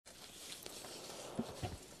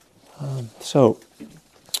So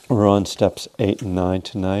we're on steps 8 and 9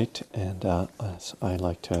 tonight, and I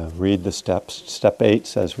like to read the steps. Step 8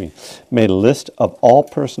 says we made a list of all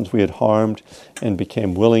persons we had harmed and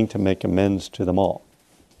became willing to make amends to them all.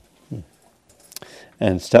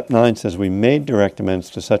 And step 9 says we made direct amends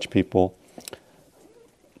to such people.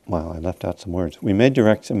 Wow, I left out some words. We made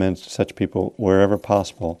direct amends to such people wherever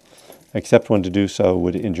possible, except when to do so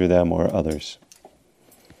would injure them or others.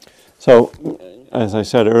 So, as I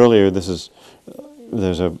said earlier, there's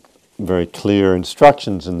a very clear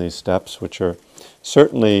instructions in these steps, which are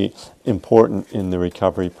certainly important in the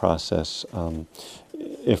recovery process.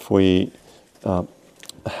 If we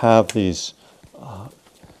have these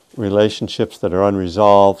relationships that are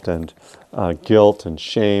unresolved and guilt and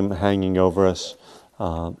shame hanging over us,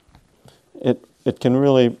 it can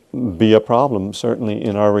really be a problem, certainly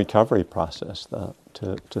in our recovery process,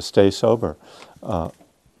 to stay sober.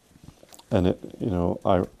 And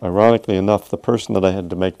ironically enough, the person that I had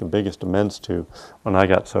to make the biggest amends to when I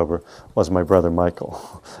got sober was my brother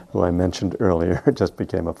Michael, who I mentioned earlier, just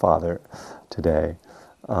became a father today.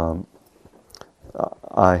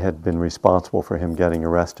 I had been responsible for him getting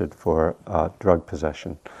arrested for drug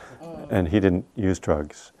possession, and he didn't use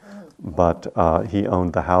drugs, but he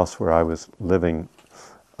owned the house where I was living,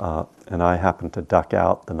 and I happened to duck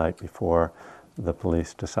out the night before the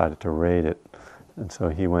police decided to raid it. And so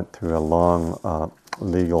he went through a long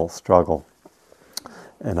legal struggle,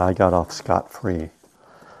 and I got off scot-free.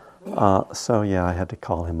 So I had to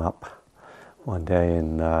call him up one day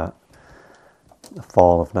in the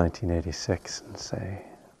fall of 1986 and say,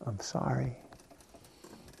 I'm sorry.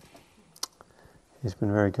 He's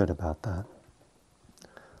been very good about that.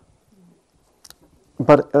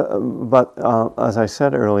 But as I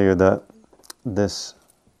said earlier, that this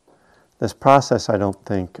process, I don't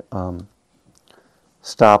think,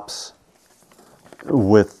 stops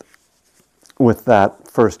with that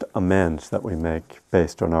first amends that we make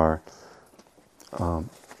based on our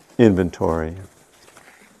inventory.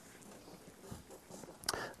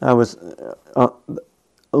 I was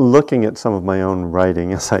looking at some of my own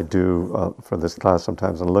writing, as I do for this class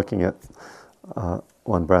sometimes, and looking at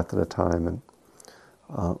one breath at a time.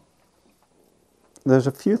 And there's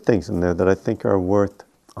a few things in there that I think are worth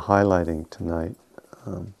highlighting tonight.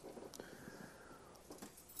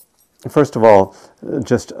 First of all,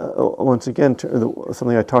 just once again,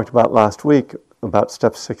 something I talked about last week about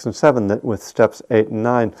steps 6 and 7, that with steps 8 and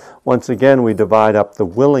 9, once again we divide up the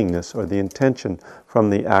willingness or the intention from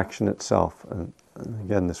the action itself. And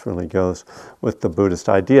again, this really goes with the Buddhist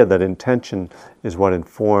idea that intention is what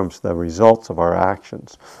informs the results of our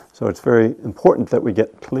actions. So it's very important that we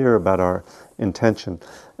get clear about our intention.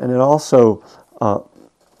 And it also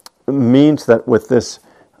means that with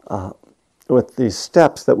these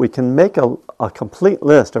steps that we can make a complete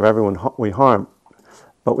list of everyone we harm,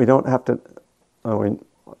 but we don't have to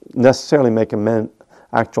necessarily make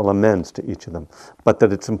actual amends to each of them, but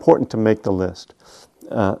that it's important to make the list.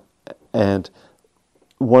 And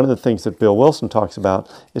one of the things that Bill Wilson talks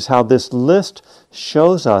about is how this list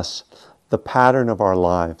shows us the pattern of our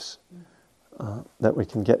lives, that we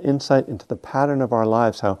can get insight into the pattern of our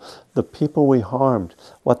lives, how the people we harmed,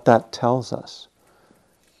 what that tells us.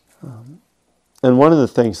 And one of the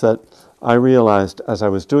things that I realized as I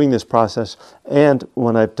was doing this process, and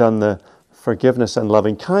when I've done the forgiveness and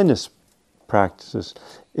loving kindness practices,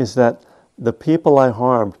 is that the people I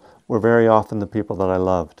harmed were very often the people that I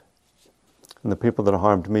loved. And the people that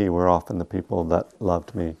harmed me were often the people that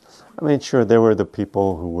loved me. I mean, sure, there were the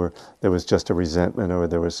people there was just a resentment or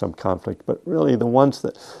there was some conflict, but really the ones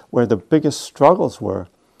where the biggest struggles were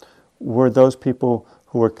those people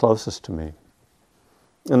who were closest to me.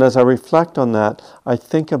 And as I reflect on that, I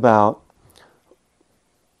think about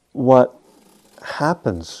what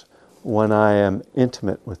happens when I am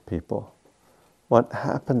intimate with people. What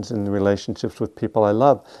happens in relationships with people I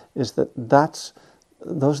love is those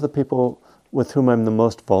are the people with whom I'm the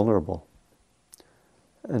most vulnerable.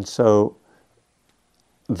 And so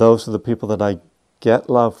those are the people that I get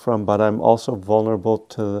love from, but I'm also vulnerable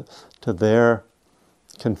to their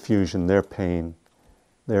confusion, their pain,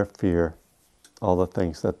 their fear, all the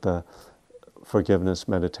things that the forgiveness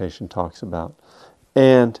meditation talks about.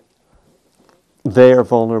 And they are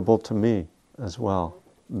vulnerable to me as well.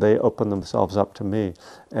 They open themselves up to me.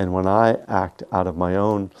 And when I act out of my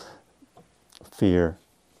own fear,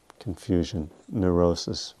 confusion,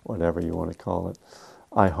 neurosis, whatever you want to call it,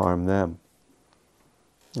 I harm them.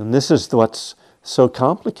 And this is what's so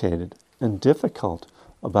complicated and difficult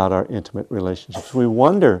about our intimate relationships. We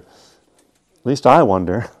wonder, at least I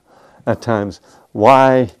wonder, at times,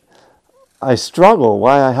 why I struggle,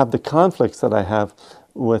 why I have the conflicts that I have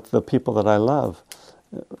with the people that I love.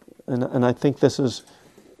 And I think this is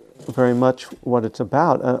very much what it's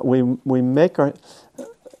about. We make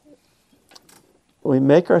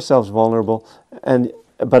ourselves vulnerable,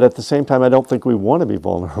 but at the same time, I don't think we want to be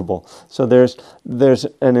vulnerable. So there's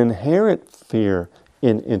an inherent fear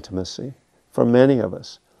in intimacy for many of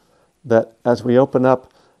us, that as we open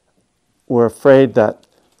up, we're afraid that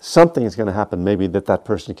something is going to happen. Maybe that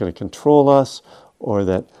person is going to control us, or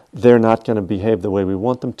that they're not going to behave the way we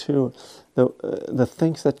want them to. The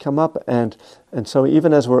things that come up, and so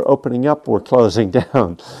even as we're opening up, we're closing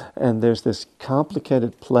down. And there's this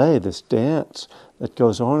complicated play, this dance that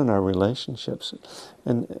goes on in our relationships.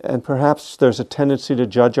 And perhaps there's a tendency to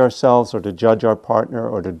judge ourselves, or to judge our partner,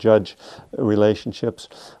 or to judge relationships,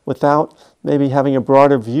 without maybe having a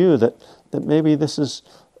broader view that maybe this is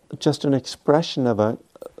just an expression of a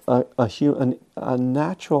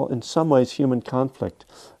natural, in some ways, human conflict,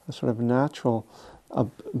 a sort of natural,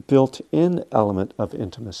 built-in element of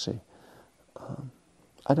intimacy.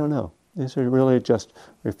 I don't know. These are really just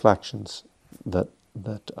reflections that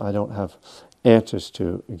I don't have answers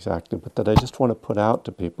to exactly, but that I just want to put out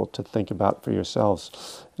to people to think about for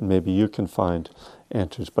yourselves, and maybe you can find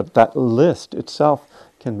answers. But that list itself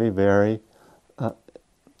can be very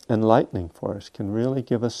enlightening for us, can really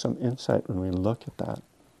give us some insight when we look at that.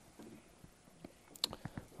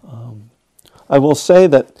 I will say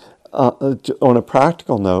that on a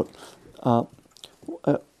practical note,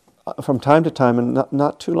 from time to time, and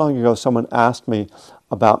not too long ago, someone asked me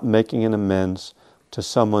about making an amends to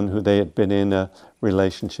someone who they had been in a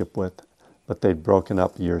relationship with, but they'd broken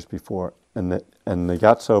up years before, and they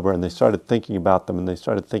got sober, and they started thinking about them, and they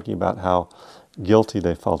started thinking about how guilty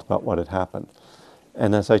they felt about what had happened.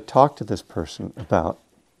 And as I talked to this person about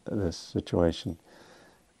this situation,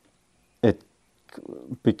 it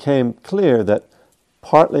became clear that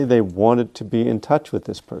partly they wanted to be in touch with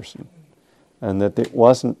this person, and that it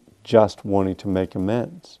wasn't just wanting to make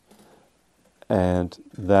amends. And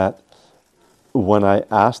that when I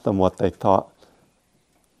asked them what they thought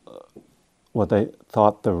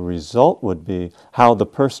the result would be, how the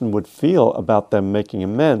person would feel about them making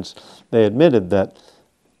amends, they admitted that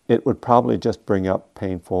it would probably just bring up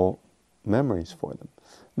painful memories for them.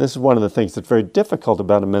 This is one of the things that's very difficult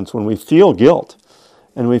about amends, when we feel guilt,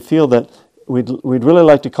 and we feel that we'd really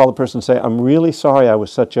like to call the person and say, I'm really sorry I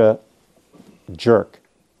was such a jerk.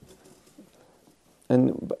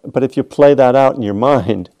 But if you play that out in your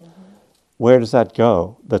mind, where does that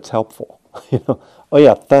go that's helpful? Oh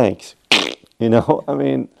yeah, thanks. I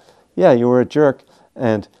mean, yeah, you were a jerk,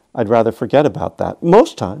 and I'd rather forget about that.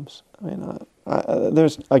 Most times. I mean,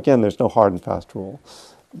 there's no hard and fast rule.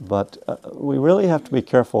 But we really have to be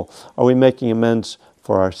careful. Are we making amends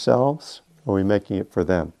for ourselves, or are we making it for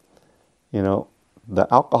them? The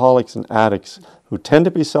alcoholics and addicts who tend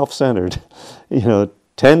to be self-centered,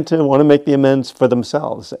 tend to want to make the amends for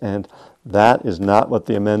themselves, and that is not what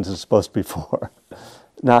the amends is supposed to be for.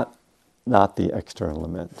 Not the external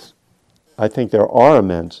amends. I think there are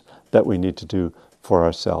amends that we need to do for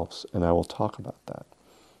ourselves, and I will talk about that.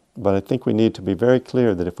 But I think we need to be very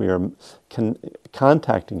clear that if we are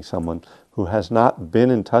contacting someone who has not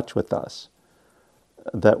been in touch with us,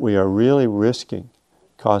 that we are really risking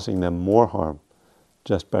causing them more harm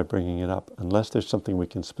just by bringing it up, unless there's something we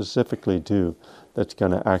can specifically do that's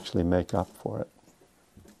going to actually make up for it.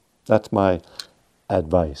 That's my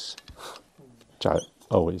advice. Which I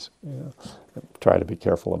always try to be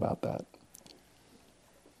careful about that.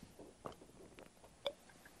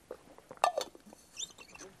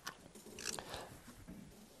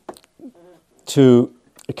 To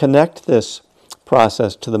connect this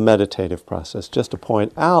process to the meditative process, just to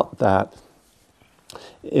point out that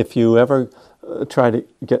if you ever try to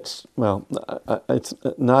get, it's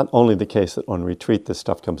not only the case that on retreat this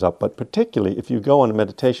stuff comes up, but particularly if you go on a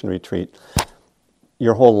meditation retreat,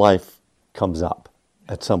 your whole life comes up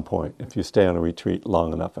at some point if you stay on a retreat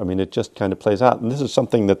long enough. I mean, it just kind of plays out. And this is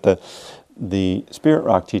something that the Spirit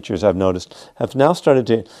Rock teachers, I've noticed, have now started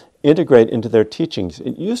to integrate into their teachings.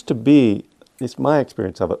 It used to be, at least my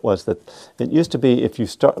experience of it, was that it used to be if you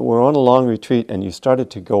were on a long retreat and you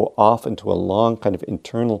started to go off into a long kind of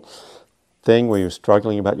internal thing where you're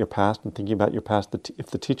struggling about your past and thinking about your past, if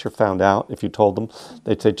the teacher found out, if you told them,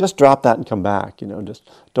 they'd say, just drop that and come back, just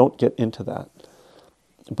don't get into that.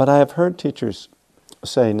 But I have heard teachers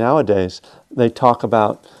say nowadays, they talk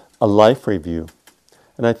about a life review.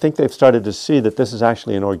 And I think they've started to see that this is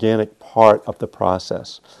actually an organic part of the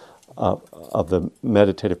process, of the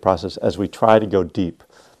meditative process, as we try to go deep.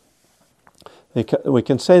 We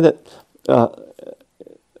can say that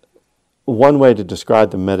one way to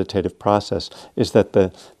describe the meditative process is that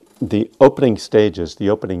the opening stages, the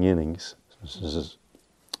opening innings, this is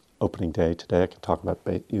opening day today, I can talk about,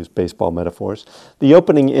 use baseball metaphors. The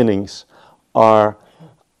opening innings are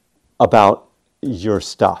about your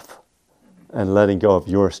stuff and letting go of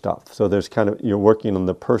your stuff. So there's you're working on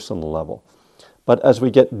the personal level. But as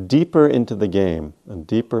we get deeper into the game and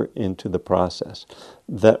deeper into the process,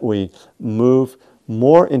 that we move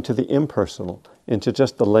more into the impersonal, into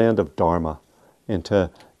just the land of Dharma, into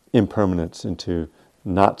impermanence, into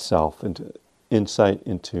not self, into insight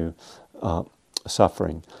into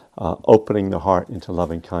suffering, opening the heart into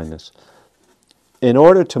loving kindness. In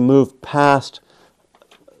order to move past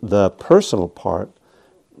the personal part,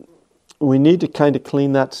 we need to kind of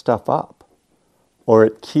clean that stuff up, or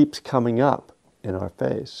it keeps coming up in our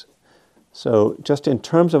face. So just in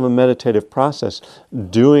terms of a meditative process,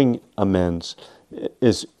 doing amends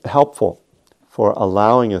is helpful for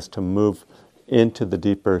allowing us to move into the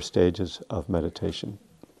deeper stages of meditation.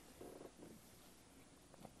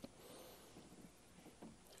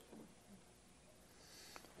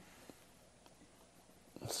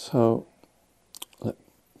 So,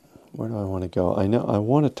 where do I want to go? I know I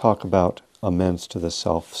want to talk about amends to the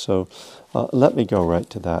self. So let me go right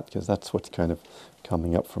to that, because that's what's kind of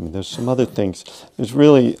coming up for me. There's some other things. There's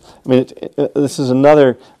really, this is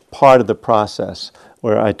another part of the process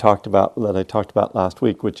where I talked about last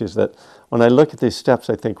week, which is that when I look at these steps,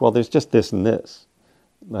 I think, well, there's just this and this.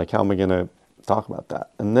 Like, how am I going to talk about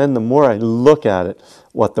that? And then the more I look at it,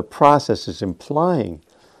 what the process is implying,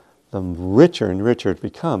 the richer and richer it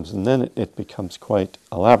becomes. And then it becomes quite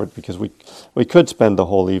elaborate, because we could spend the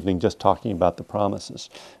whole evening just talking about the promises.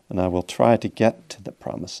 And I will try to get to the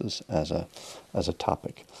promises as a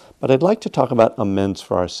topic. But I'd like to talk about amends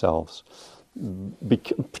for ourselves,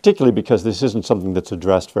 particularly because this isn't something that's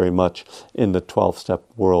addressed very much in the 12-step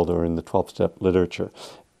world or in the 12-step literature.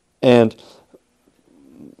 And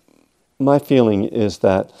my feeling is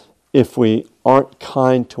that if we aren't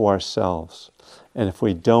kind to ourselves, and if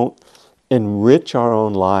we don't enrich our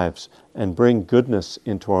own lives and bring goodness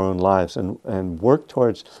into our own lives and work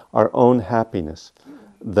towards our own happiness,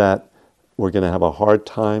 that we're going to have a hard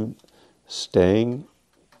time staying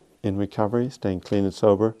in recovery, staying clean and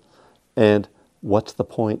sober. And what's the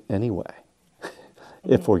point anyway,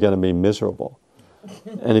 if we're going to be miserable?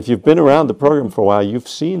 And if you've been around the program for a while, you've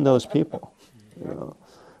seen those people,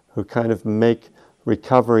 who kind of make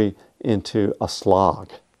recovery into a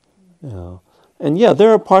slog. And yeah, there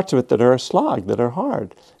are parts of it that are a slog, that are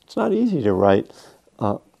hard. It's not easy to write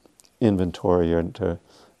inventory and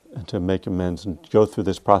to make amends and go through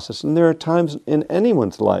this process. And there are times in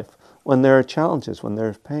anyone's life when there are challenges, when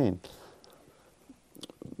there's pain.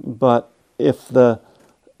 But if the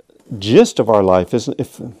gist of our life isn't,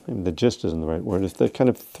 the gist isn't the right word, if the kind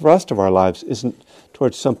of thrust of our lives isn't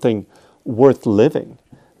towards something worth living,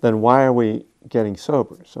 then why are we getting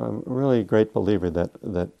sober? So I'm really a great believer that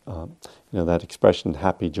that expression,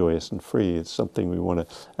 happy, joyous, and free, is something we want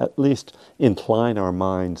to at least incline our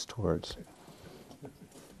minds towards.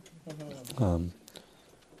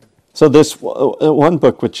 So this one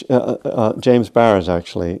book, which James Barrows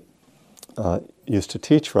actually used to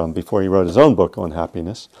teach from before he wrote his own book on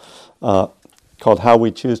happiness, called How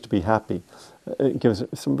We Choose to Be Happy, it gives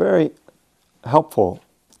some very helpful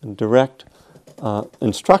and direct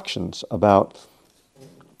instructions about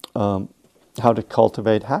how to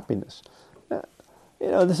cultivate happiness.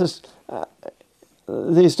 This is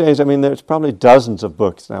these days. There's probably dozens of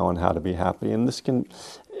books now on how to be happy, and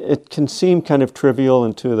it can seem kind of trivial,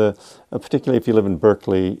 and particularly if you live in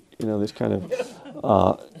Berkeley, these kind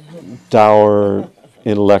of dour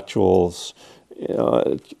intellectuals,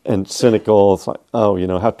 and cynical. It's like,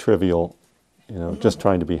 how trivial. Just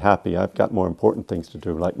trying to be happy. I've got more important things to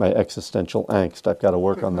do, like my existential angst. I've got to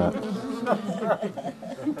work on that.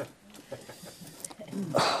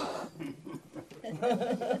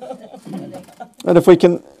 And if we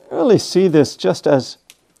can really see this just as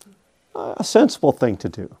a sensible thing to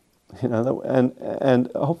do, and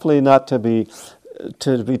hopefully not to be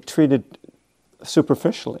treated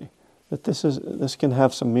superficially, that this can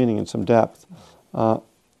have some meaning and some depth,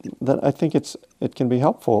 that I think it can be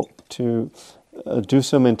helpful to do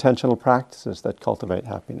some intentional practices that cultivate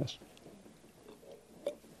happiness.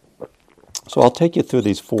 So I'll take you through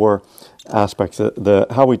these 4 aspects. The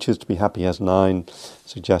How We Choose to Be Happy has 9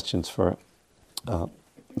 suggestions for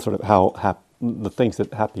sort of the things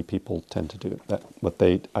that happy people tend to do, what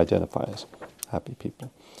they identify as happy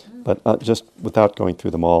people. But just without going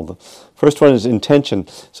through them all, the first one is intention.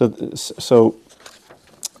 So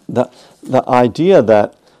the idea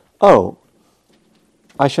that,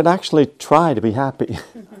 I should actually try to be happy.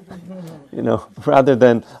 Rather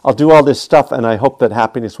than I'll do all this stuff and I hope that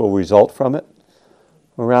happiness will result from it.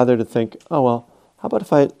 Or rather to think, oh, well, how about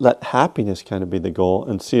if I let happiness kind of be the goal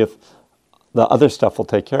and see if the other stuff will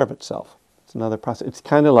take care of itself. It's another process. It's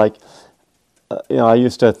kind of like, I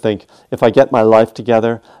used to think, if I get my life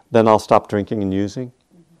together, then I'll stop drinking and using.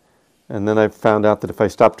 And then I found out that if I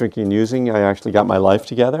stopped drinking and using, I actually got my life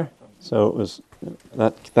together. So it was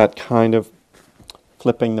that kind of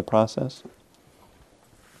flipping the process.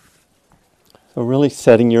 So really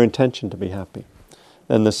setting your intention to be happy.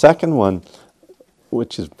 And the second one,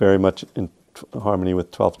 which is very much in harmony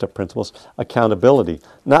with 12-step principles, accountability.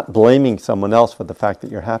 Not blaming someone else for the fact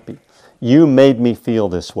that you're happy. You made me feel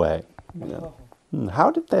this way.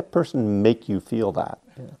 How did that person make you feel that?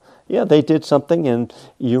 Yeah, they did something and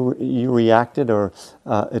you reacted, or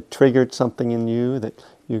it triggered something in you that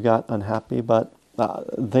you got unhappy, but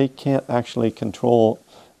they can't actually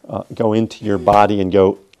go into your body and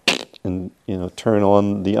go and turn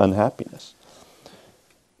on the unhappiness.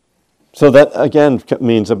 So that, again,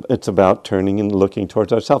 means it's about turning and looking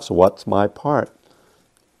towards ourselves. So what's my part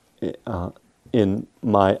in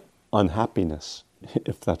my unhappiness,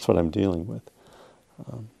 if that's what I'm dealing with?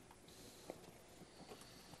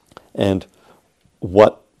 And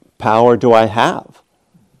what power do I have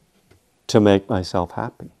to make myself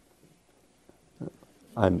happy?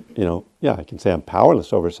 I can say I'm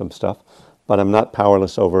powerless over some stuff, but I'm not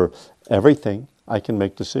powerless over everything. I can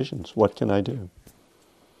make decisions. What can I do?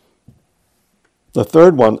 The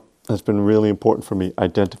third one has been really important for me,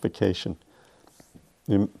 identification.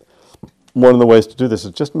 One of the ways to do this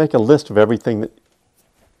is just make a list of everything that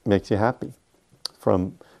makes you happy,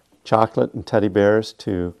 from chocolate and teddy bears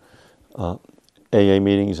to AA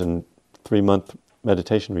meetings and 3-month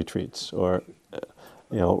meditation retreats, or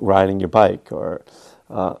riding your bike, or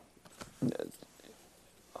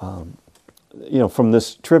from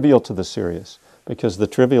this trivial to the serious, because the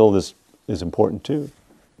trivial is important too.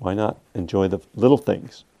 Why not enjoy the little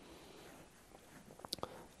things?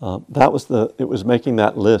 It was making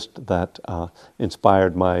that list that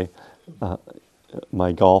inspired my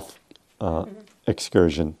golf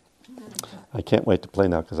excursion. I can't wait to play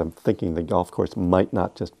now because I'm thinking the golf course might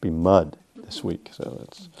not just be mud this week. So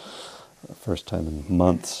it's the first time in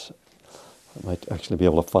months I might actually be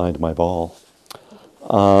able to find my ball.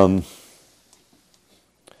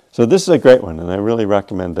 So this is a great one, and I really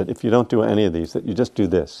recommend that if you don't do any of these, that you just do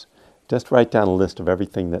this. Just write down a list of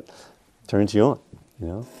everything that turns you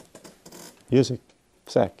on, music,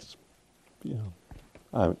 sex,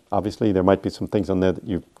 obviously there might be some things on there that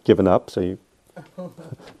you've given up, so you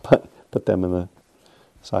put them in the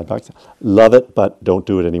side box. Love it, but don't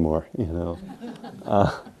do it anymore,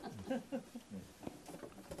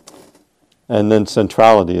 And then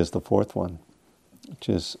centrality is the fourth one, which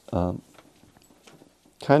is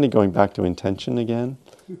kind of going back to intention again,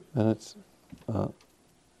 and it's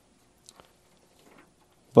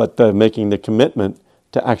but making the commitment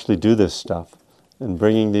to actually do this stuff and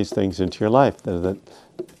bringing these things into your life, that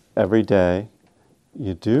every day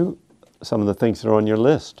you do some of the things that are on your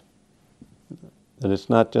list. That it's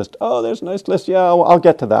not just, oh, there's a nice list, yeah, I'll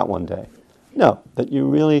get to that one day. No, that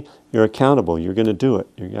you're accountable, you're going to do it,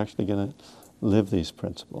 you're actually going to live these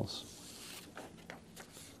principles.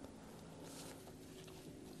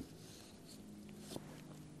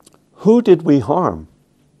 Who did we harm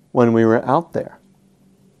when we were out there?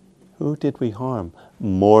 Who did we harm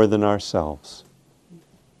more than ourselves?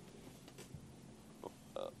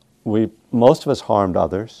 Most of us harmed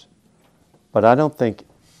others, but I don't think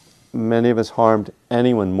many of us harmed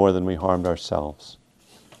anyone more than we harmed ourselves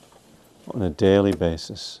on a daily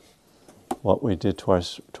basis. What we did to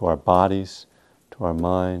our bodies, to our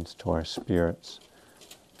minds, to our spirits.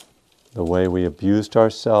 The way we abused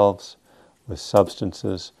ourselves with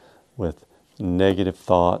substances, with negative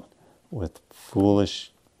thought, with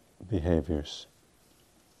foolish behaviors.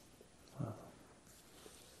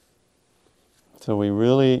 So we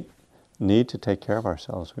really need to take care of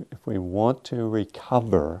ourselves. If we want to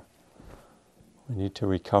recover, we need to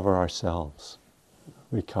recover ourselves,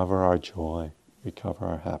 recover our joy, recover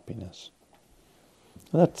our happiness.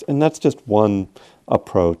 That's just one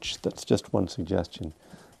approach, that's just one suggestion.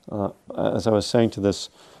 As I was saying to this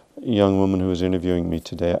young woman who was interviewing me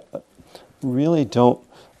today, I really don't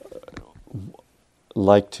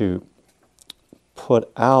like to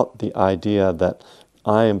put out the idea that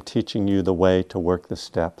I am teaching you the way to work the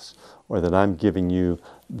steps, or that I'm giving you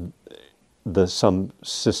some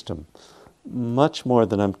system. Much more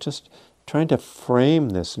than I'm just trying to frame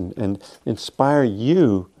this and inspire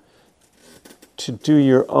you to do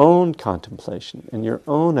your own contemplation and your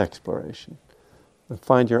own exploration. and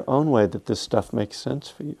find your own way that this stuff makes sense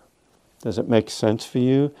for you. Does it make sense for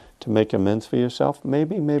you to make amends for yourself?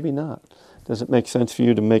 Maybe, maybe not. Does it make sense for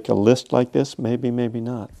you to make a list like this? Maybe, maybe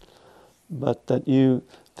not. But that you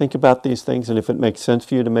think about these things, and if it makes sense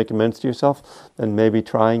for you to make amends to yourself, then maybe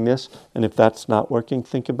trying this. And if that's not working,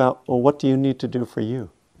 think about, well, what do you need to do for you?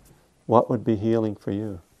 What would be healing for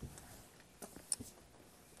you?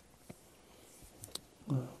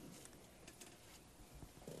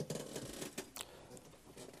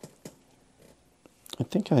 I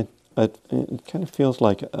think it kind of feels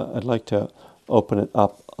like I'd like to open it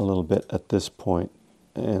up a little bit at this point,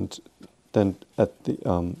 and then at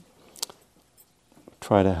the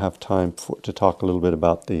try to have time to talk a little bit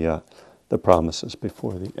about the promises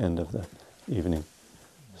before the end of the evening.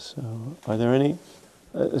 So, are there any?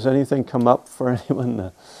 Has anything come up for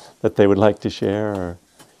anyone that they would like to share or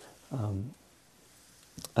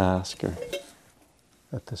ask or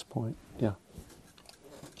at this point? Yeah.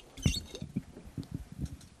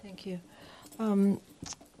 Thank you.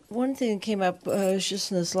 One thing that came up was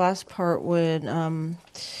just in this last part when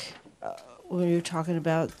you were talking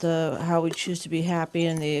about how we choose to be happy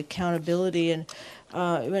and the accountability, and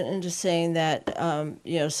it went into saying that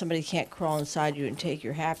somebody can't crawl inside you and take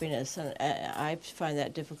your happiness, and I find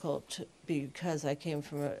that difficult because I came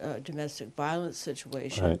from a domestic violence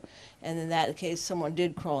situation, Right. and in that case, someone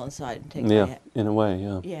did crawl inside and take Yeah, in a way,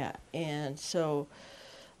 yeah. Yeah, and so.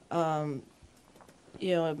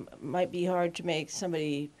 It might be hard to make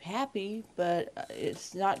somebody happy, but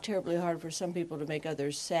it's not terribly hard for some people to make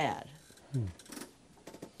others sad.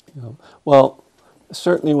 Yeah. Well,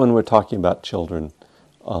 certainly when we're talking about children,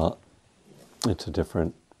 it's a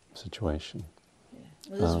different situation. Yeah.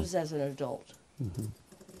 Well, this was as an adult. Mm-hmm.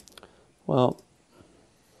 Well,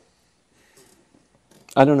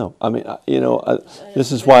 I don't know. I mean,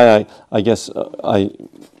 this is why I guess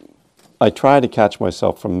I try to catch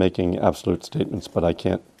myself from making absolute statements, but I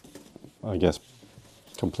can't, I guess,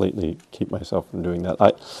 completely keep myself from doing that.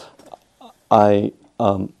 I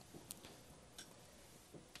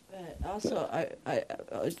also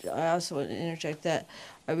want to interject that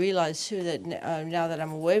I realize too that now that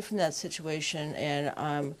I'm away from that situation and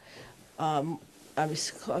I'm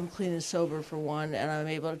clean and sober for one, and I'm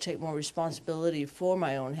able to take more responsibility for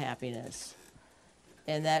my own happiness.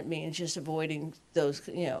 And that means just avoiding those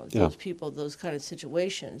people, those kind of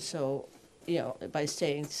situations. So, by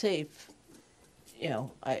staying safe,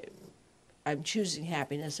 I'm choosing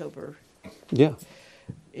happiness over,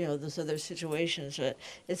 those other situations. But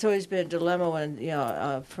it's always been a dilemma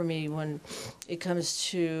when, for me, when it comes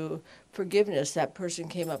to forgiveness. That person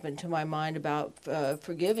came up into my mind about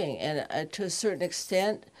forgiving, and to a certain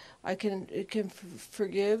extent, I can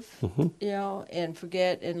forgive, mm-hmm. And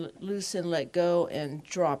forget and loosen, let go, and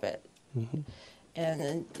drop it. Mm-hmm. And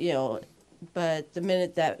then, but the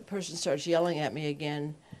minute that person starts yelling at me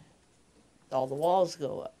again, all the walls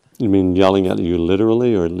go up. You mean yelling at you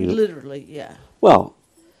literally or literally? Yeah. Well,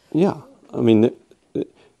 yeah. I mean,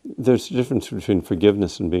 there's a difference between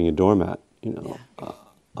forgiveness and being a doormat. Yeah.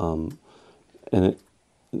 And it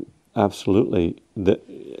absolutely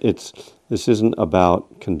this isn't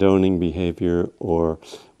about condoning behavior or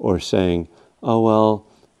saying, oh well,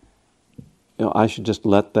 I should just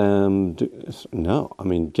let them do. No, I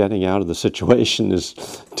mean, getting out of the situation is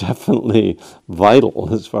definitely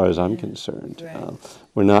vital as far as I'm concerned.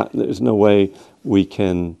 Right. There's no way we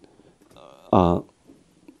can. Again,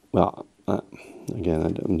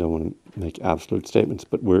 I don't want to make absolute statements,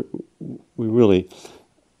 but we really,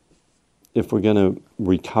 if we're going to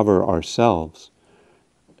recover ourselves,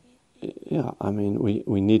 I mean,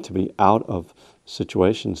 we need to be out of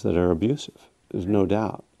situations that are abusive. There's no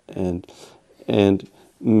doubt, and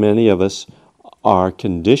many of us are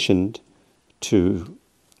conditioned to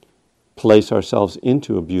place ourselves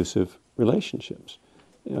into abusive relationships.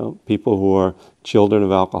 People who are children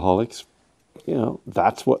of alcoholics,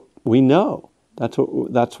 that's what we know.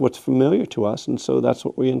 That's what's familiar to us, and so that's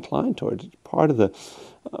what we incline towards.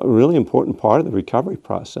 A really important part of the recovery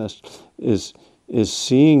process is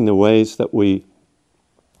seeing the ways that we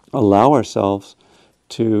allow ourselves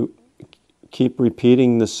to keep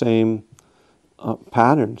repeating the same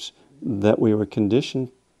patterns that we were conditioned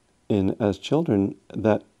in as children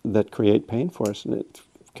that create pain for us, and it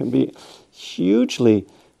can be hugely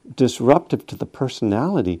disruptive to the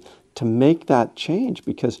personality to make that change,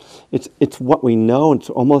 because it's what we know.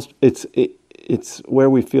 It's where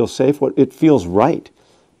we feel safe. It feels right,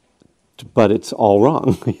 but it's all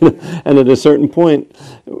wrong. And at a certain point,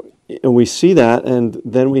 we see that, and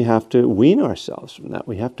then we have to wean ourselves from that.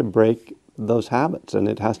 We have to break those habits, and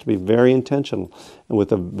it has to be very intentional and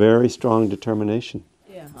with a very strong determination.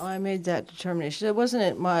 Yeah. I made that determination. It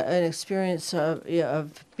wasn't an experience of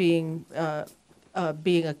being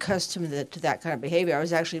accustomed to that kind of behavior. I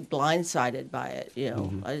was actually blindsided by it.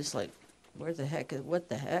 I just like, what the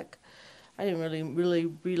heck? I didn't really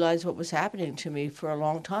realize what was happening to me for a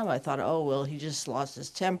long time. I thought, oh, well, he just lost his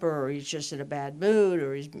temper, or he's just in a bad mood,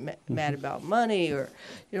 or he's mad about money, or,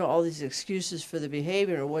 all these excuses for the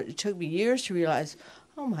behavior. It took me years to realize,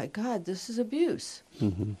 oh my God, this is abuse.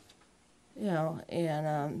 Mm-hmm.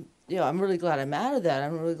 I'm really glad I'm out of that.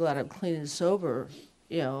 I'm really glad I'm clean and sober,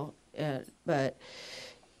 but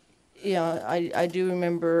I do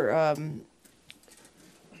remember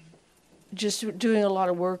just doing a lot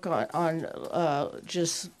of work on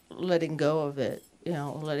just letting go of it,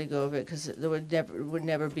 because there would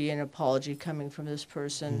never be an apology coming from this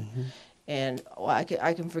person, Mm-hmm. and I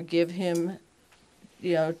can forgive him,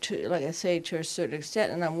 to, like I say, to a certain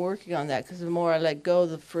extent, and I'm working on that, because the more I let go,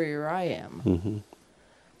 the freer I am. Mm-hmm.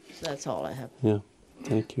 So that's all I have. Yeah,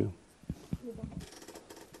 thank you.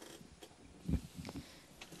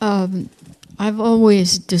 I've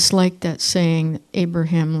always disliked that saying that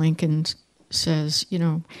Abraham Lincoln says,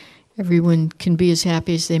 everyone can be as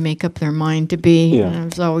happy as they make up their mind to be. Yeah. And I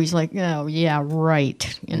was always like, oh, yeah, right,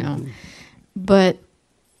 Mm-hmm. But,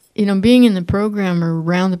 being in the program or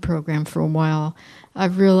around the program for a while,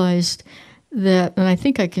 I've realized that, and I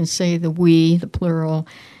think I can say the plural,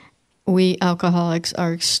 we alcoholics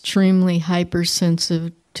are extremely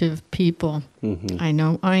hypersensitive people. Mm-hmm. I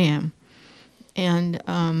know I am. And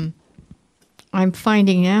I'm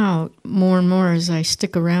finding out more and more as I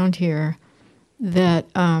stick around here that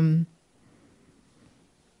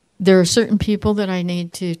there are certain people that I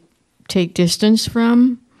need to take distance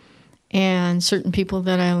from, and certain people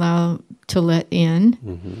that I allow to let in,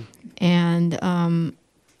 Mm-hmm.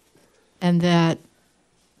 and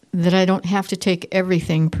that I don't have to take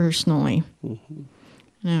everything personally. Mm-hmm.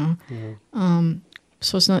 No. Yeah.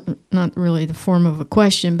 So it's not really the form of a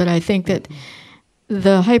question, but I think that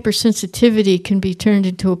the hypersensitivity can be turned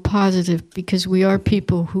into a positive, because we are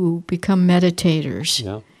people who become meditators.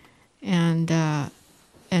 Yeah. And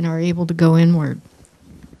are able to go inward.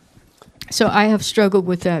 So I have struggled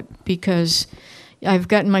with that because I've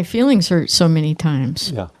gotten my feelings hurt so many times.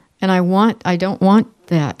 Yeah. And I don't want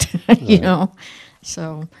that, Right.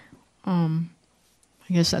 So I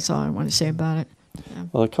guess that's all I want to say about it. Yeah.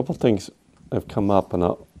 Well, a couple things have come up,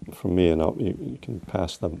 and from me, and you can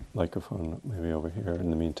pass the microphone maybe over here in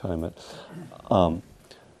the meantime. But,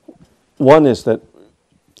 one is that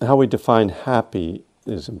how we define happy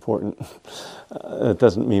is important. It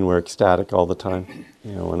doesn't mean we're ecstatic all the time.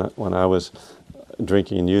 When I was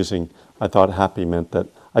drinking and using, I thought happy meant that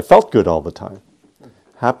I felt good all the time.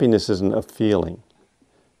 Happiness isn't a feeling.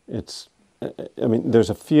 There's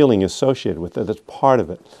a feeling associated with it. That's part of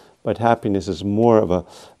it. But happiness is more of a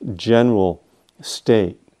general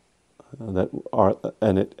state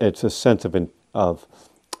it's a sense of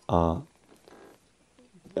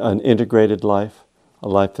an integrated life, a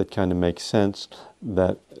life that kind of makes sense,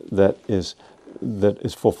 that is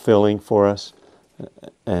fulfilling for us,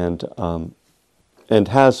 and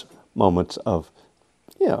has moments of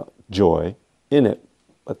joy in it.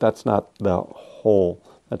 But that's not the whole.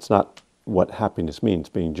 That's not what happiness means.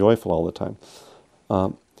 Being joyful all the time.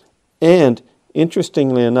 And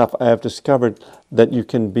interestingly enough, I have discovered that you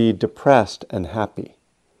can be depressed and happy,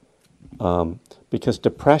 because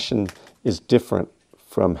depression is different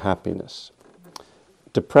from happiness.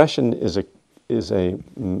 Depression is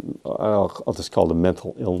I'll just call it a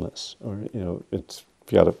mental illness, or it's,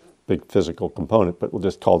 if you got a big physical component, but we'll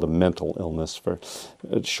just call it a mental illness for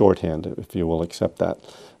shorthand, if you will accept that.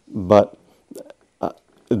 But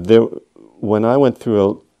when I went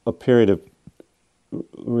through a period of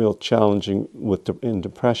real challenging in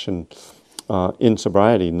depression, in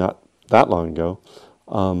sobriety, not that long ago,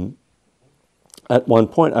 at one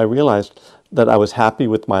point I realized that I was happy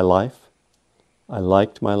with my life. I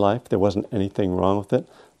liked my life. There wasn't anything wrong with it,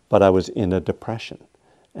 but I was in a depression.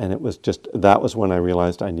 And that was when I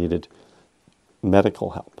realized I needed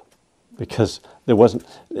medical help, because there wasn't,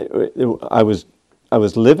 I was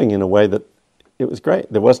living in a way that it was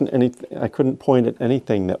great. There wasn't anything, I couldn't point at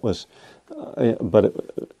anything that was,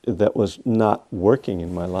 that was not working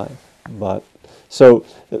in my life. But, so,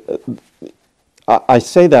 I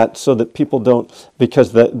say that so that people don't,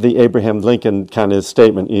 because the Abraham Lincoln kind of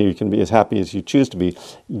statement, you can be as happy as you choose to be.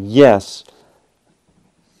 Yes,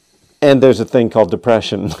 and there's a thing called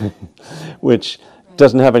depression, which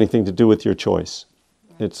doesn't have anything to do with your choice.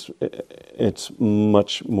 It's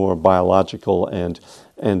much more biological and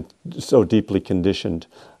so deeply conditioned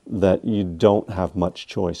that you don't have much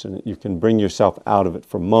choice in it. You can bring yourself out of it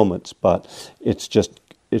for moments, but it's just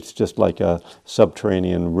it's just like a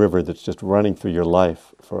subterranean river that's just running through your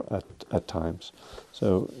life at times.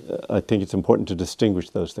 So I think it's important to distinguish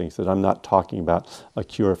those things, that I'm not talking about a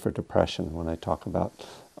cure for depression when I talk about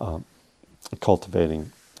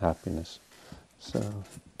cultivating happiness. So.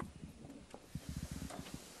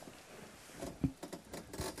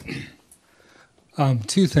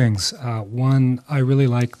 Two things. One, I really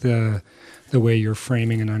like the way you're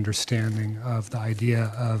framing an understanding of the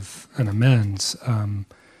idea of an amends,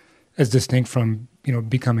 as distinct from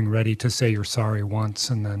becoming ready to say you're sorry once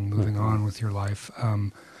and then moving on with your life.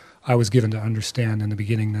 I was given to understand in the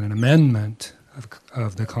beginning that an amendment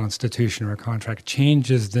of the Constitution or a contract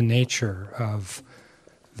changes the nature of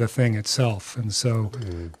the thing itself, and so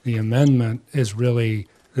the amendment is really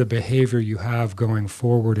the behavior you have going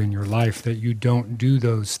forward in your life, that you don't do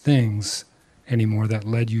those things anymore that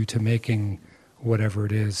led you to making whatever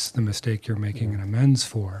it is, the mistake you're making an amends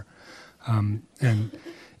for. And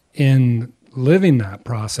in living that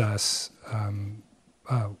process,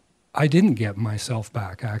 I didn't get myself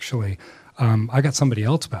back, actually. I got somebody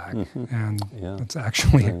else back, and it's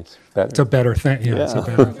actually it's a better thing. Yeah, it's a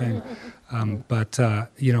better thing. But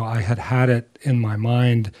I had it in my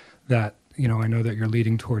mind that, I know that you're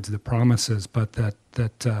leading towards the promises, but that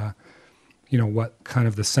what kind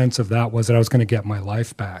of the sense of that was that I was going to get my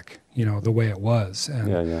life back, the way it was.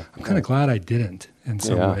 And I'm kind of glad I didn't in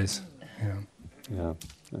some ways. Yeah,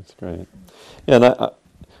 that's great. Yeah, and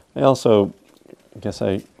I also,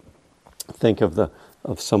 I think of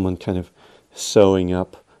someone kind of sewing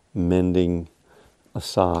up, mending a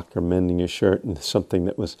sock or mending a shirt, and something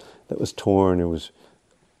that was torn or was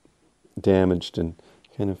damaged, and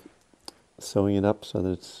kind of sewing it up so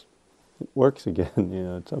that it works again.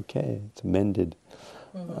 It's okay. It's mended.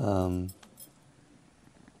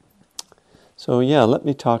 So let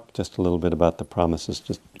me talk just a little bit about the promises,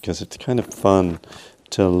 just because it's kind of fun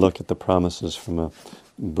to look at the promises from a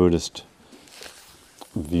Buddhist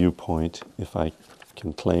viewpoint, if I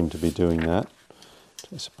can claim to be doing that.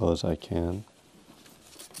 I suppose I can.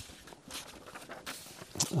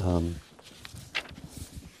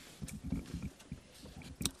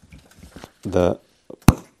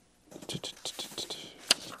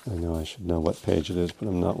 I know I should know what page it is, but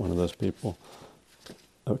I'm not one of those people.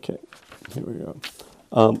 Okay, here we go.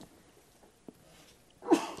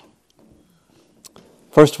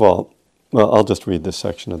 First of all, I'll just read this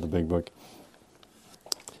section of the Big Book.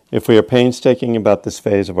 If we are painstaking about this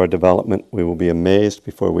phase of our development, we will be amazed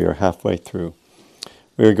before we are halfway through.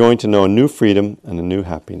 We are going to know a new freedom and a new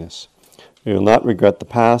happiness. We will not regret the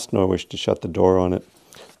past, nor wish to shut the door on it.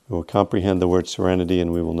 We will comprehend the word serenity,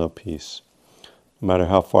 and we will know peace. No matter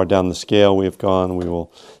how far down the scale we have gone, we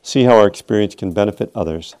will see how our experience can benefit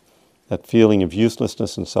others. That feeling of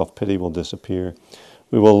uselessness and self-pity will disappear.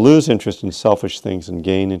 We will lose interest in selfish things and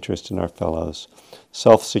gain interest in our fellows.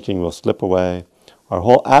 Self-seeking will slip away. Our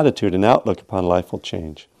whole attitude and outlook upon life will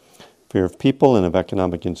change. Fear of people and of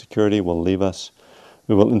economic insecurity will leave us.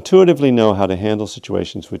 We will intuitively know how to handle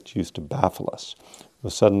situations which used to baffle us. We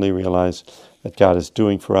will suddenly realize that God is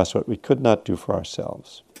doing for us what we could not do for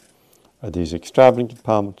ourselves. Are these extravagant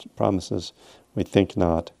promises? We think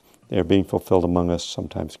not. They are being fulfilled among us,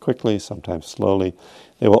 sometimes quickly, sometimes slowly.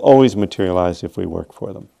 They will always materialize if we work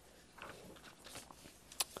for them.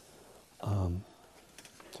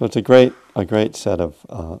 So it's a great set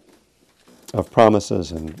of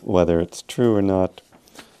promises, and whether it's true or not,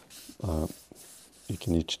 you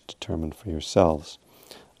can each determine for yourselves.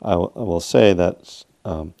 I will say that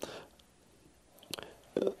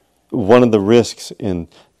one of the risks in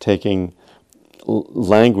taking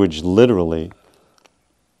language literally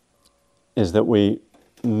is that we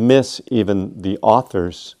miss even the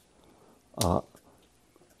author's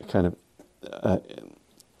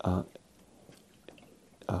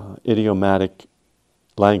idiomatic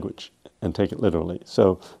language and take it literally.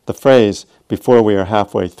 So the phrase, before we are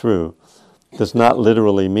halfway through, does not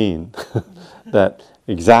literally mean that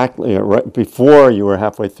exactly right before you are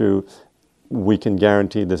halfway through, we can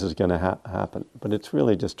guarantee this is going to happen. But it's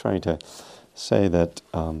really just trying to say that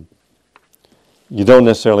you don't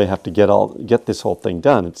necessarily have to get this whole thing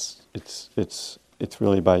done. It's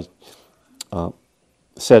really by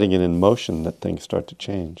setting it in motion that things start to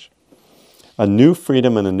change. A new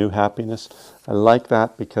freedom and a new happiness. I like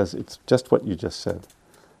that because it's just what you just said.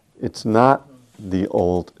 It's not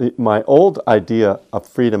my old idea of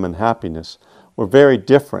freedom and happiness were very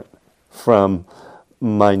different from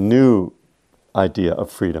my new idea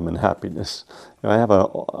of freedom and happiness. I have a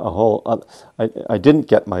whole. I didn't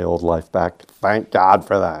get my old life back. Thank God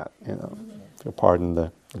for that. If you'll pardon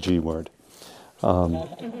the G word.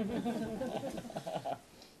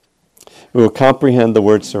 We will comprehend the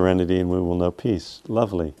word serenity and we will know peace.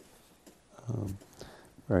 Lovely.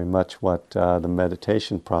 Very much what the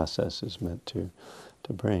meditation process is meant to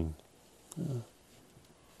bring.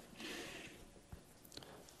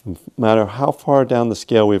 No matter how far down the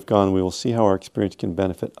scale we've gone, we will see how our experience can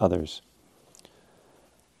benefit others.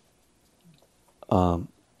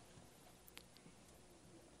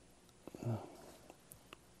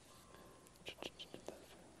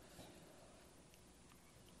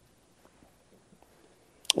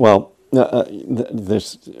 Well,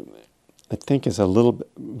 there's, I think, is a little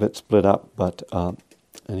bit split up, but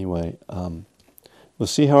anyway, we'll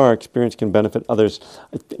see how our experience can benefit others.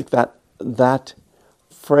 I think that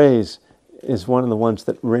phrase is one of the ones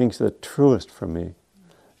that rings the truest for me,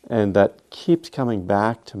 and that keeps coming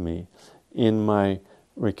back to me in my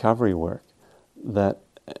recovery work. That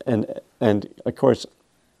and of course,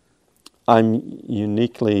 I'm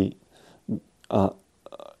uniquely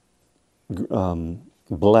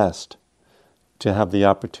blessed to have the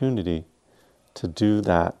opportunity to do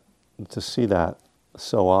that, to see that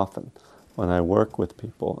so often when I work with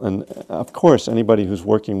people. And of course, anybody who's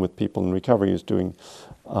working with people in recovery, who's doing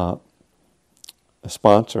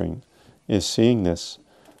sponsoring, is seeing this.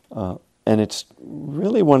 And it's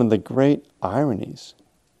really one of the great ironies.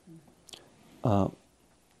 I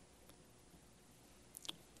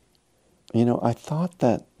thought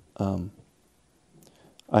that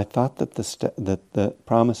that the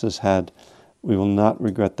promises had, we will not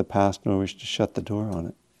regret the past nor wish to shut the door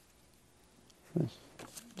on it.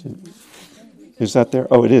 Is that there?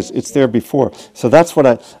 Oh, it is. It's there before. So that's what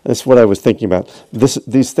I was thinking about.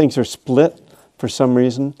 These things are split for some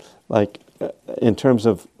reason, like in terms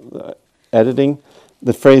of editing.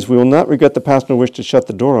 The phrase, we will not regret the past nor wish to shut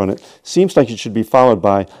the door on it, seems like it should be followed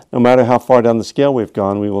by, no matter how far down the scale we've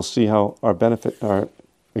gone, we will see how our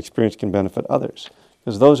experience can benefit others.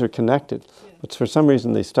 Because those are connected. Yeah. But for some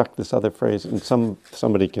reason they stuck this other phrase, and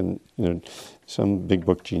somebody can, some big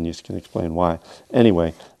book genius can explain why.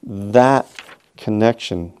 Anyway, that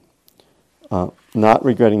connection, not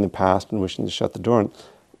regretting the past and wishing to shut the door on,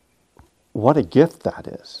 what a gift that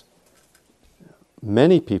is.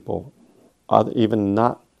 Many people, even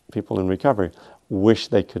not people in recovery, wish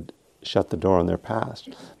they could shut the door on their past.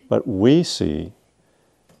 But we see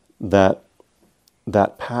that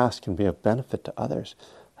past can be of benefit to others.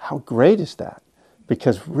 How great is that?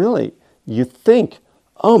 Because really, you think,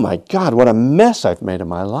 oh my God, what a mess I've made of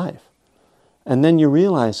my life. And then you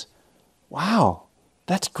realize, wow,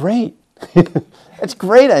 that's great. It's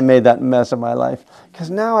great I made that mess of my life,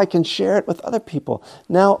 because now I can share it with other people.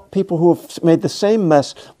 Now people who have made the same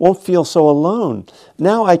mess won't feel so alone.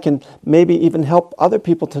 Now I can maybe even help other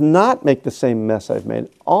people to not make the same mess I've made.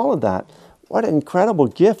 All of that. What an incredible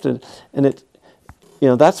gift. And it,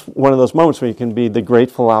 that's one of those moments where you can be the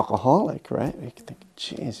grateful alcoholic, right? You can think,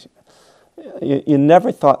 geez, you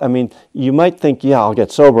never thought, you might think, yeah, I'll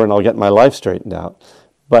get sober and I'll get my life straightened out.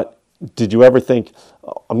 But did you ever think,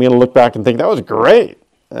 I'm going to look back and think, that was great.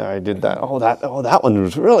 I did that. That one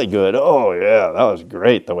was really good. Oh, yeah, that was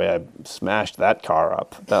great, the way I smashed that car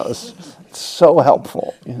up. That was so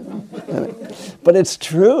helpful. But it's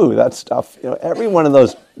true, that stuff. Every one of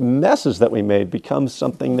those messes that we made becomes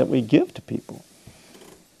something that we give to people.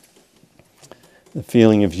 The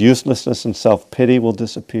feeling of uselessness and self-pity will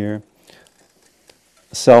disappear.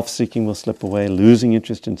 Self-seeking will slip away, losing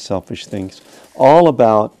interest in selfish things. All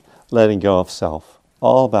about letting go of self.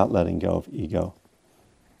 All about letting go of ego.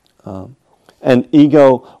 And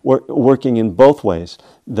ego working in both ways.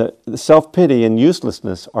 The self-pity and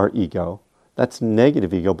uselessness are ego. That's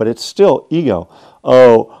negative ego, but it's still ego.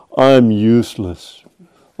 Oh, I'm useless.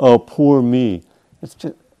 Oh, poor me. It's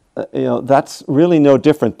just, that's really no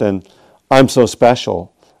different than I'm so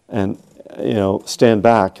special and, stand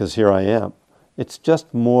back because here I am. It's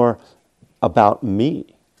just more about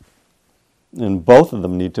me. And both of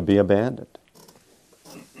them need to be abandoned.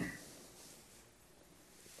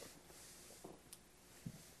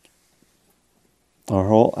 Our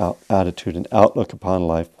whole attitude and outlook upon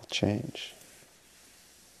life will change.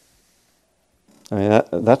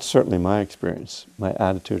 That's certainly my experience. My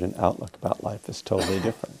attitude and outlook about life is totally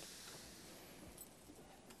different.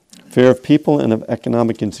 Fear of people and of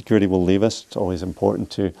economic insecurity will leave us. It's always important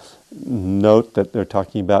to note that they're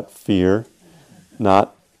talking about fear,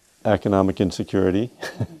 not economic insecurity.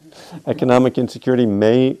 Economic insecurity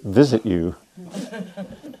may visit you,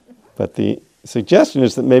 but the suggestion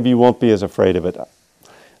is that maybe you won't be as afraid of it.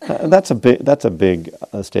 That's a big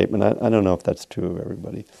statement. I don't know if that's true of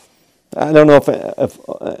everybody. I don't know if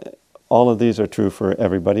all of these are true for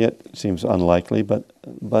everybody. It seems unlikely, but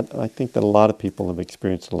I think that a lot of people have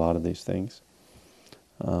experienced a lot of these things.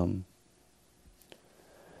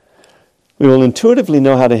 We will intuitively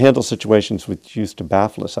know how to handle situations which used to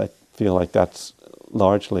baffle us. I feel like that's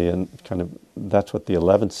largely, and kind of, that's what the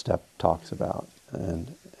 11th step talks about.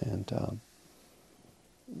 And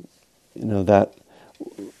that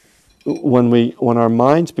when our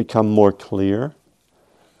minds become more clear,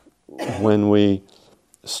 when we've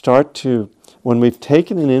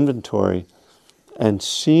taken an inventory and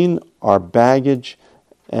seen our baggage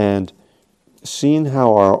and seen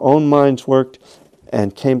how our own minds worked,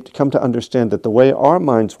 and come to understand that the way our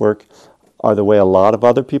minds work are the way a lot of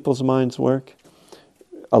other people's minds work.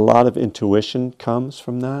 A lot of intuition comes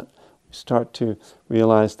from that. We start to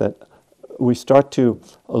realize that we start to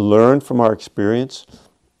learn from our experience.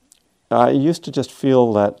 I used to just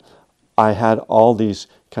feel that I had all these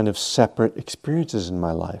kind of separate experiences in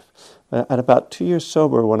my life. At about 2 years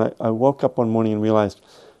sober, when I woke up one morning and realized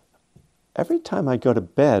every time I go to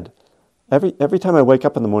bed, every time I wake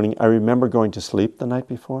up in the morning, I remember going to sleep the night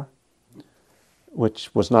before,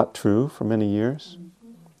 which was not true for many years.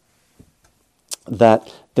 That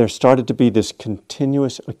there started to be this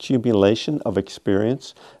continuous accumulation of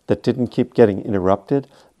experience that didn't keep getting interrupted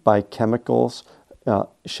by chemicals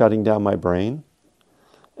shutting down my brain.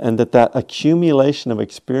 And that accumulation of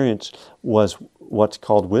experience was what's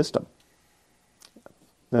called wisdom.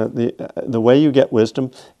 The way you get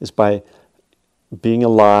wisdom is by being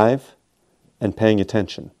alive and paying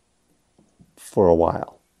attention for a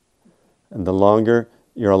while. And the longer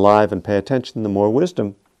you're alive and pay attention, the more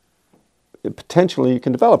wisdom potentially you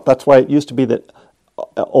can develop. That's why it used to be that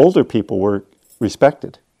older people were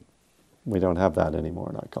respected. We don't have that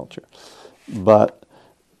anymore in our culture. But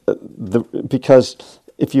because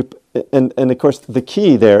if you, and of course the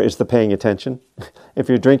key there is the paying attention. If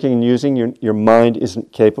you're drinking and using, your mind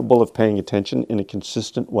isn't capable of paying attention in a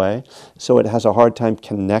consistent way, so it has a hard time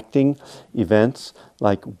connecting events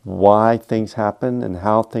like why things happen and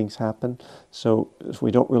how things happen. So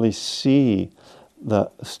we don't really see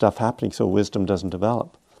the stuff happening, so wisdom doesn't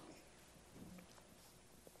develop.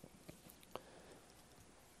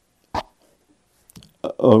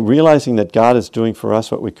 Realizing that God is doing for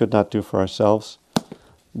us what we could not do for ourselves,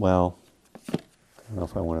 well, I don't know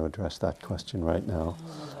if I want to address that question right now.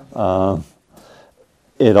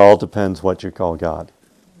 It all depends what you call God.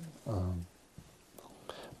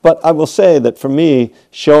 But I will say that for me,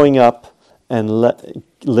 showing up and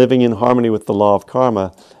living in harmony with the law of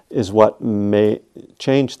karma is what may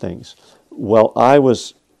change things. While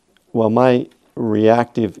my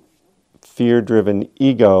reactive, fear-driven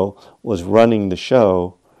ego was running the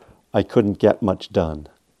show, I couldn't get much done.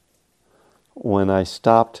 When I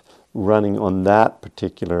stopped running on that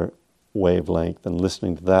particular wavelength and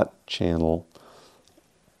listening to that channel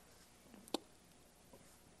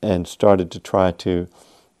and started to try to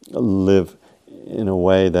live in a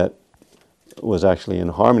way that was actually in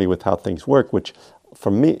harmony with how things work, which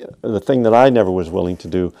for me, the thing that I never was willing to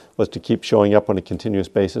do was to keep showing up on a continuous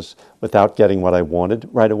basis without getting what I wanted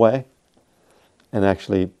right away, and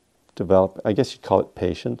actually develop, I guess you'd call it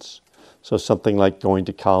patience. So something like going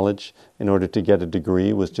to college in order to get a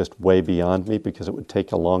degree was just way beyond me because it would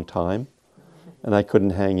take a long time. And I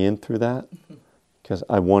couldn't hang in through that because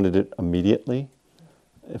I wanted it immediately.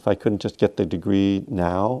 If I couldn't just get the degree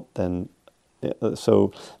now, then...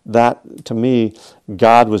 So that, to me,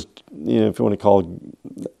 God was, if you want to call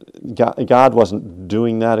God wasn't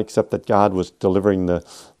doing that, except that God was delivering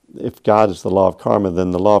if God is the law of karma,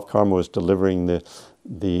 then the law of karma was delivering the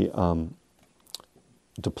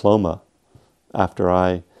diploma after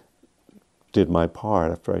I did my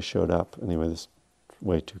part, after I showed up. Anyway, this is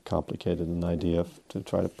way too complicated an idea to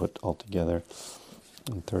try to put all together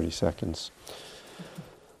in 30 seconds.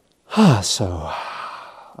 So...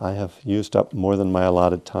 I have used up more than my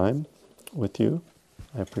allotted time with you.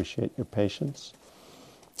 I appreciate your patience.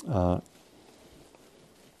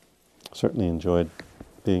 Certainly enjoyed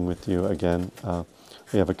being with you again.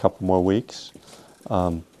 We have a couple more weeks.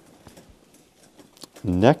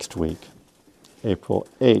 Next week, April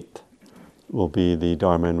 8th, will be the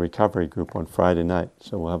Dharma and Recovery group on Friday night.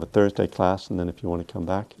 So we'll have a Thursday class, and then if you want to come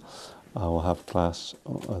back, we'll have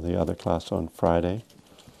the other class on Friday.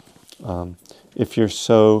 If you're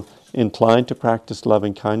so inclined to practice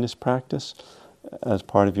loving kindness practice as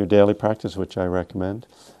part of your daily practice, which I recommend,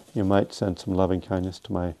 you might send some loving kindness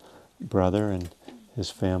to my brother and his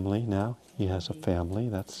family now. He has a family.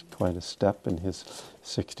 That's quite a step in his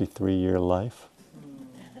 63-year life.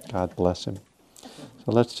 God bless him.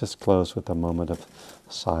 So let's just close with a moment of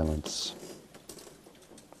silence.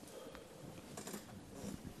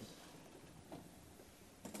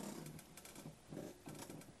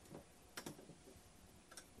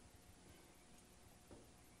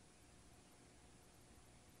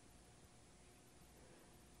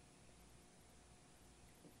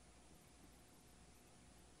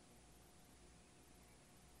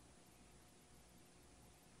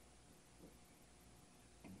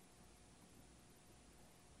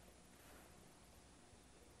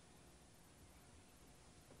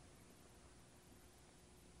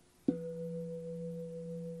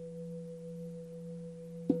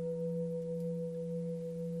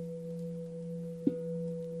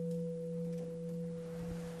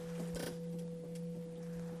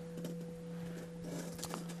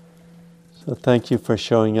 So thank you for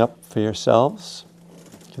showing up for yourselves,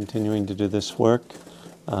 continuing to do this work,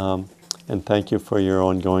 and thank you for your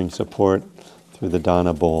ongoing support through the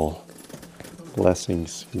Dana Bowl.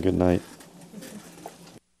 Blessings and good night.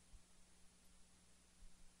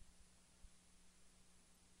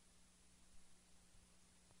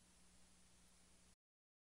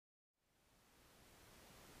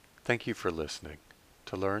 Thank you for listening.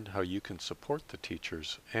 To learn how you can support the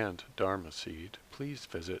teachers and Dharma Seed, please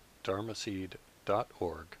visit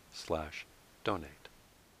dharmaseed.org/donate.